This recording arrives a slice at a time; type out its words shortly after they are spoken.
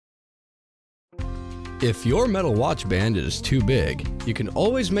If your metal watch band is too big, you can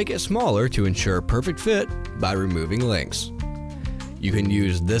always make it smaller to ensure perfect fit by removing links. You can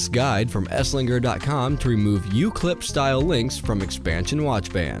use this guide from Esslinger.com to remove U-clip style links from expansion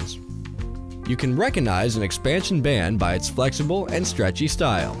watch bands. You can recognize an expansion band by its flexible and stretchy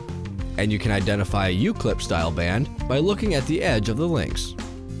style, and you can identify a U-clip style band by looking at the edge of the links.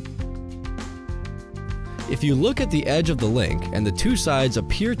 If you look at the edge of the link and the two sides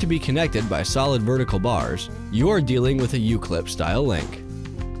appear to be connected by solid vertical bars, you are dealing with a U-clip style link.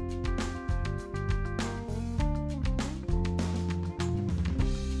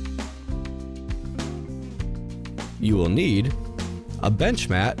 You will need a bench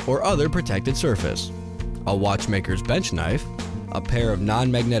mat or other protected surface, a watchmaker's bench knife, a pair of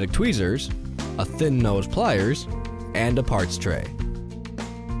non-magnetic tweezers, a thin nose pliers, and a parts tray.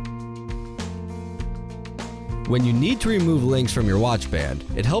 When you need to remove links from your watch band,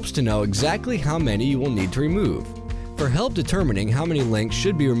 it helps to know exactly how many you will need to remove. For help determining how many links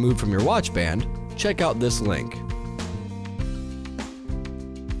should be removed from your watch band, check out this link.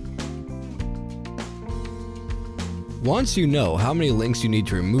 Once you know how many links you need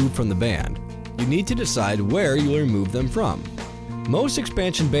to remove from the band, you need to decide where you will remove them from. Most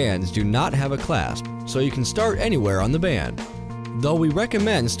expansion bands do not have a clasp, so you can start anywhere on the band, though we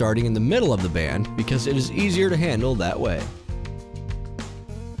recommend starting in the middle of the band because it is easier to handle that way.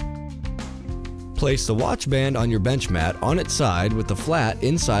 Place the watch band on your bench mat on its side with the flat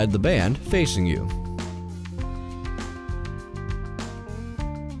inside the band facing you.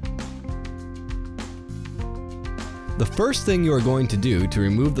 The first thing you are going to do to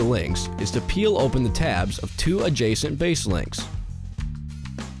remove the links is to peel open the tabs of two adjacent base links.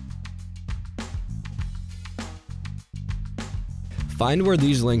 Find where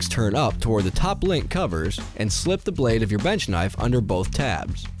these links turn up toward the top link covers and slip the blade of your bench knife under both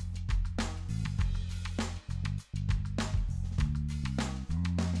tabs.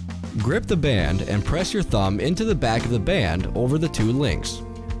 Grip the band and press your thumb into the back of the band over the two links.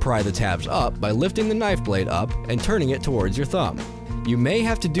 Pry the tabs up by lifting the knife blade up and turning it towards your thumb. You may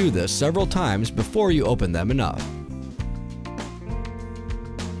have to do this several times before you open them enough.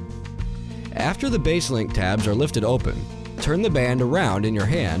 After the base link tabs are lifted open, turn the band around in your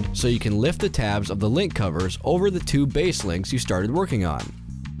hand so you can lift the tabs of the link covers over the two base links you started working on.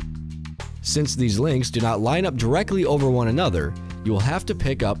 Since these links do not line up directly over one another, you will have to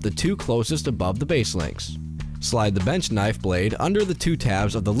pick up the two closest above the base links. Slide the bench knife blade under the two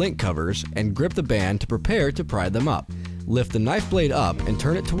tabs of the link covers and grip the band to prepare to pry them up. Lift the knife blade up and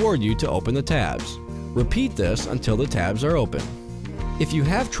turn it toward you to open the tabs. Repeat this until the tabs are open. If you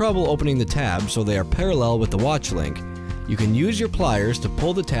have trouble opening the tabs so they are parallel with the watch link, you can use your pliers to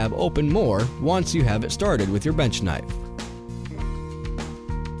pull the tab open more once you have it started with your bench knife.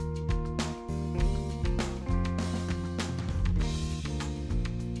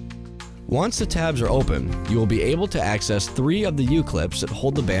 Once the tabs are open, you will be able to access three of the U-clips that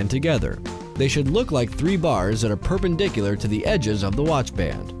hold the band together. They should look like three bars that are perpendicular to the edges of the watch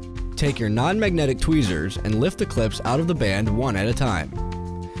band. Take your non-magnetic tweezers and lift the clips out of the band one at a time.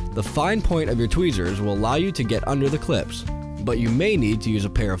 The fine point of your tweezers will allow you to get under the clips, but you may need to use a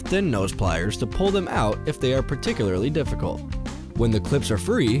pair of thin nose pliers to pull them out if they are particularly difficult. When the clips are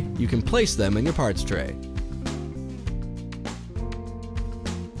free, you can place them in your parts tray.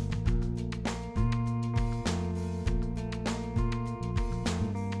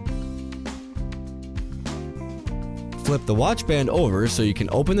 Flip the watch band over so you can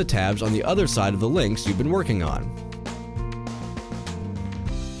open the tabs on the other side of the links you've been working on.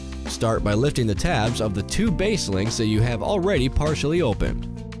 Start by lifting the tabs of the two base links that you have already partially opened.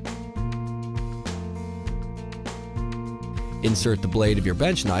 Insert the blade of your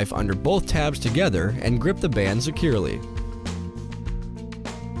bench knife under both tabs together and grip the band securely.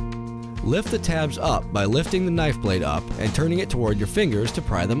 Lift the tabs up by lifting the knife blade up and turning it toward your fingers to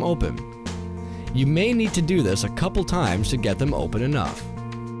pry them open. You may need to do this a couple times to get them open enough.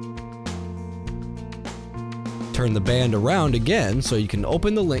 Turn the band around again so you can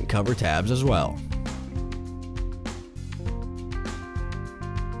open the link cover tabs as well.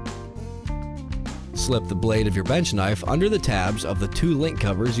 Slip the blade of your bench knife under the tabs of the two link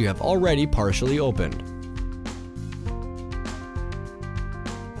covers you have already partially opened.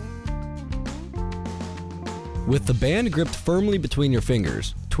 With the band gripped firmly between your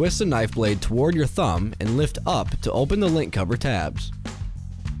fingers, twist the knife blade toward your thumb and lift up to open the link cover tabs.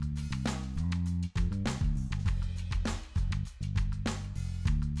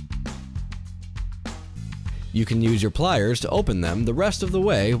 You can use your pliers to open them the rest of the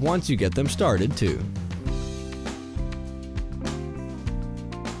way once you get them started too.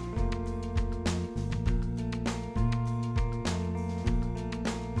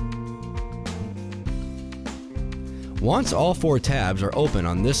 Once all 4 tabs are open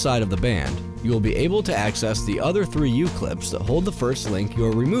on this side of the band, you will be able to access the other 3 U-clips that hold the first link you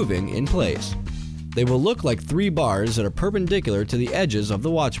are removing in place. They will look like 3 bars that are perpendicular to the edges of the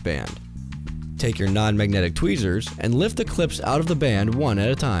watch band. Take your non-magnetic tweezers and lift the clips out of the band one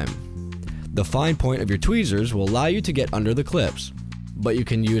at a time. The fine point of your tweezers will allow you to get under the clips, but you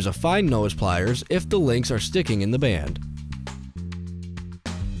can use a fine nose pliers if the links are sticking in the band.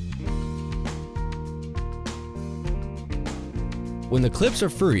 When the clips are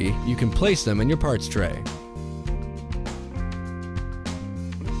free, you can place them in your parts tray.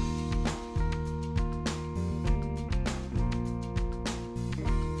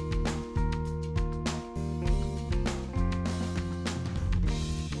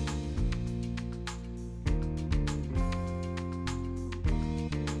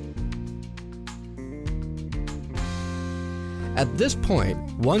 At this point,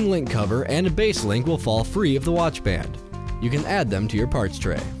 one link cover and a base link will fall free of the watch band. You can add them to your parts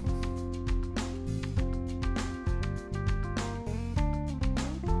tray.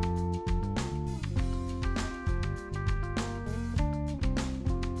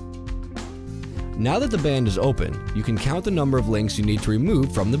 Now that the band is open, you can count the number of links you need to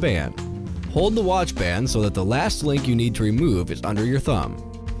remove from the band. Hold the watch band so that the last link you need to remove is under your thumb.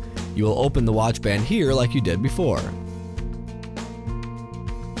 You will open the watch band here like you did before.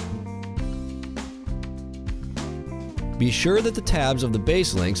 Be sure that the tabs of the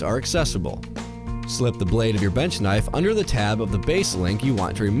base links are accessible. Slip the blade of your bench knife under the tab of the base link you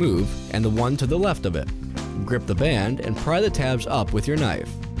want to remove and the one to the left of it. Grip the band and pry the tabs up with your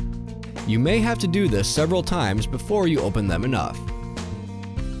knife. You may have to do this several times before you open them enough.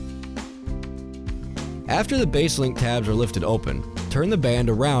 After the base link tabs are lifted open, turn the band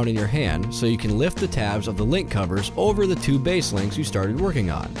around in your hand so you can lift the tabs of the link covers over the 2 base links you started working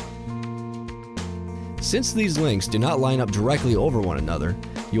on. Since these links do not line up directly over one another,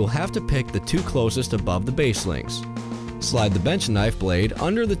 you will have to pick the 2 closest above the base links. Slide the bench knife blade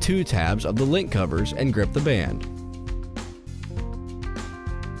under the 2 tabs of the link covers and grip the band.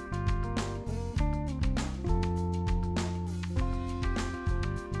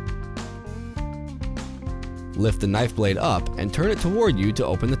 Lift the knife blade up and turn it toward you to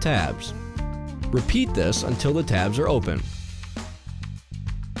open the tabs. Repeat this until the tabs are open.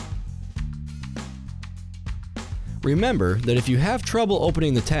 Remember that if you have trouble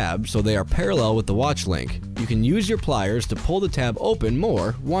opening the tabs so they are parallel with the watch link, you can use your pliers to pull the tab open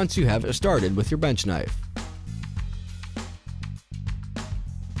more once you have started with your bench knife.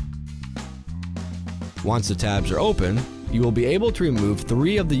 Once the tabs are open, you will be able to remove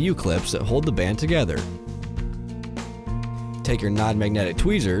 3 of the U-clips that hold the band together. Take your non-magnetic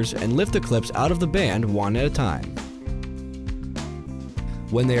tweezers and lift the clips out of the band one at a time.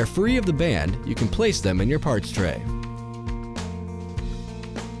 When they are free of the band, you can place them in your parts tray.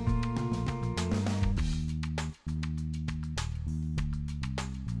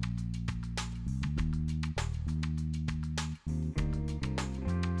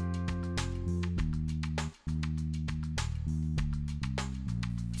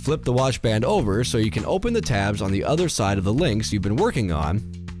 Flip the watch band over so you can open the tabs on the other side of the links you've been working on,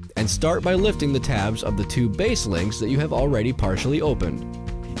 and start by lifting the tabs of the 2 base links that you have already partially opened.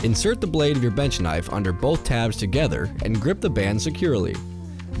 Insert the blade of your bench knife under both tabs together and grip the band securely.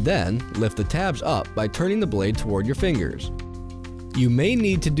 Then, lift the tabs up by turning the blade toward your fingers. You may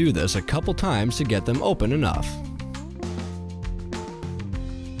need to do this a couple times to get them open enough.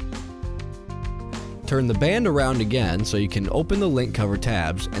 Turn the band around again so you can open the link cover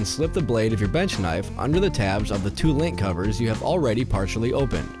tabs and slip the blade of your bench knife under the tabs of the 2 link covers you have already partially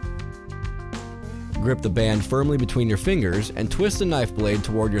opened. Grip the band firmly between your fingers and twist the knife blade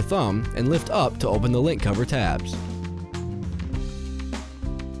toward your thumb and lift up to open the link cover tabs.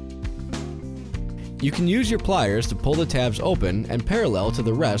 You can use your pliers to pull the tabs open and parallel to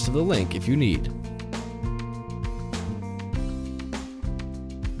the rest of the link if you need.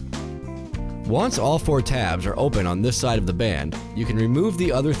 Once all 4 tabs are open on this side of the band, you can remove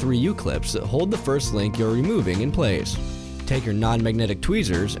the other 3 U-clips that hold the first link you're removing in place. Take your non-magnetic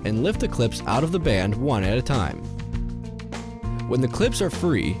tweezers and lift the clips out of the band one at a time. When the clips are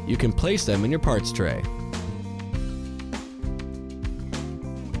free, you can place them in your parts tray.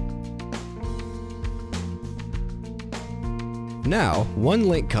 Now, one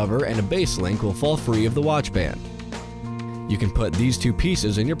link cover and a base link will fall free of the watch band. You can put these 2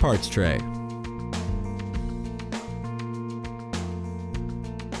 pieces in your parts tray.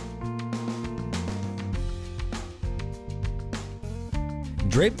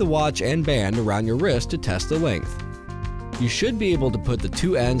 Drape the watch and band around your wrist to test the length. You should be able to put the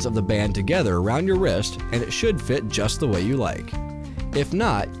two ends of the band together around your wrist and it should fit just the way you like. If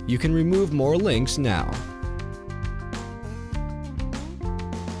not, you can remove more links now.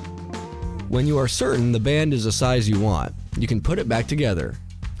 When you are certain the band is the size you want, you can put it back together.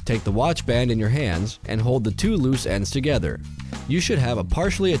 Take the watch band in your hands and hold the two loose ends together. You should have a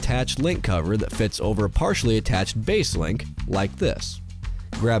partially attached link cover that fits over a partially attached base link, like this.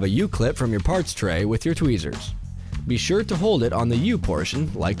 Grab a U-clip from your parts tray with your tweezers. Be sure to hold it on the U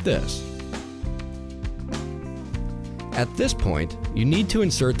portion like this. At this point, you need to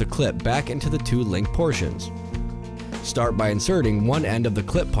insert the clip back into the two link portions. Start by inserting one end of the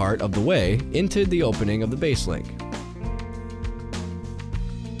clip part of the way into the opening of the base link.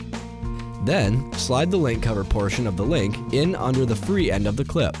 Then, slide the link cover portion of the link in under the free end of the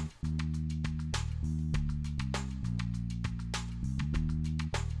clip.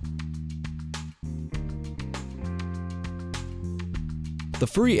 The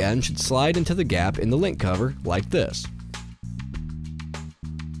free end should slide into the gap in the link cover like this.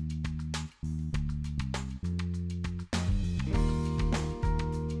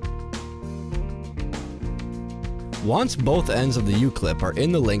 Once both ends of the U-clip are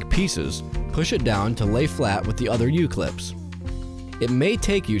in the link pieces, push it down to lay flat with the other U-clips. It may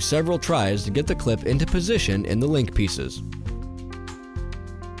take you several tries to get the clip into position in the link pieces.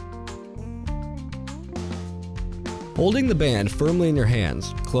 Holding the band firmly in your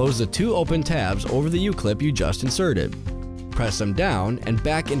hands, close the two open tabs over the U-clip you just inserted. Press them down and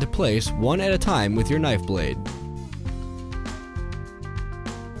back into place one at a time with your knife blade.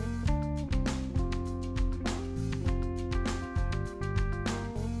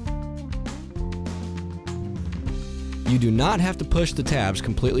 You do not have to push the tabs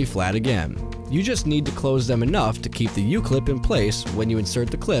completely flat again. You just need to close them enough to keep the U-clip in place when you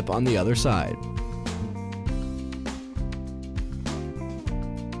insert the clip on the other side.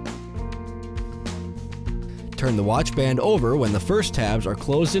 Turn the watch band over when the first tabs are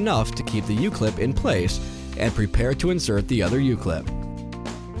closed enough to keep the U-clip in place and prepare to insert the other U-clip.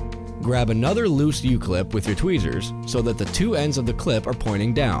 Grab another loose U-clip with your tweezers so that the two ends of the clip are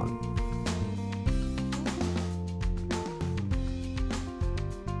pointing down.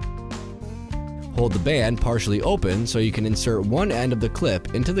 Hold the band partially open so you can insert one end of the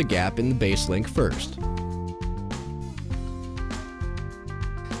clip into the gap in the base link first.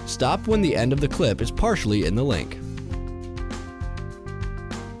 Stop when the end of the clip is partially in the link.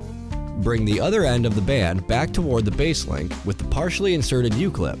 Bring the other end of the band back toward the base link with the partially inserted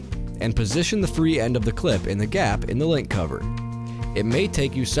U-clip and position the free end of the clip in the gap in the link cover. It may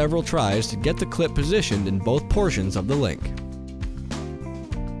take you several tries to get the clip positioned in both portions of the link.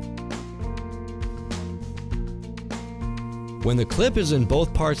 When the clip is in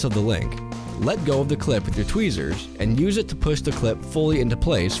both parts of the link, let go of the clip with your tweezers and use it to push the clip fully into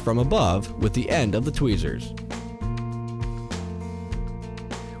place from above with the end of the tweezers.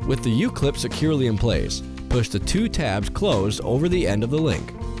 With the U-clip securely in place, push the two tabs closed over the end of the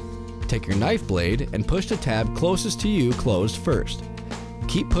link. Take your knife blade and push the tab closest to you closed first.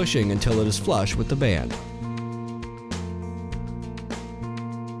 Keep pushing until it is flush with the band.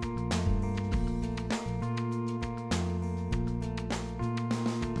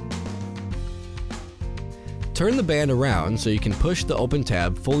 Turn the band around so you can push the open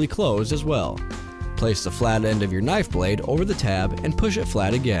tab fully closed as well. Place the flat end of your knife blade over the tab and push it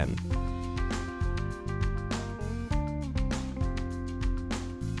flat again.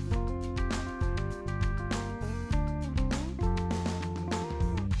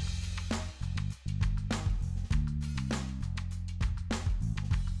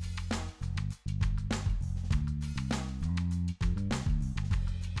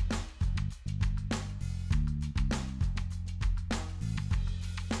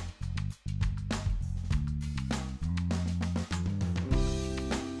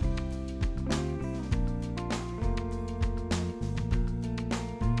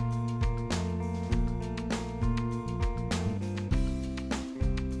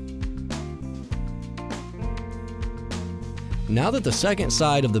 Now that the second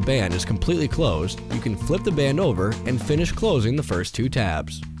side of the band is completely closed, you can flip the band over and finish closing the first two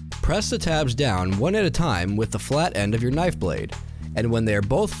tabs. Press the tabs down one at a time with the flat end of your knife blade, and when they are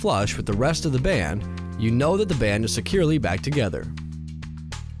both flush with the rest of the band, you know that the band is securely back together.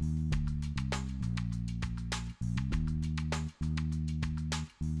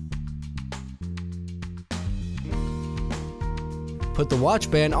 Put the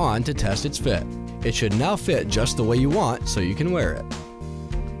watch band on to test its fit. It should now fit just the way you want so you can wear it.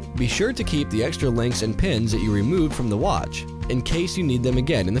 Be sure to keep the extra links and pins that you removed from the watch in case you need them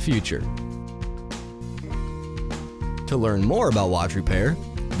again in the future. To learn more about watch repair,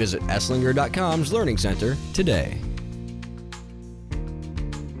 visit Esslinger.com's Learning Center today.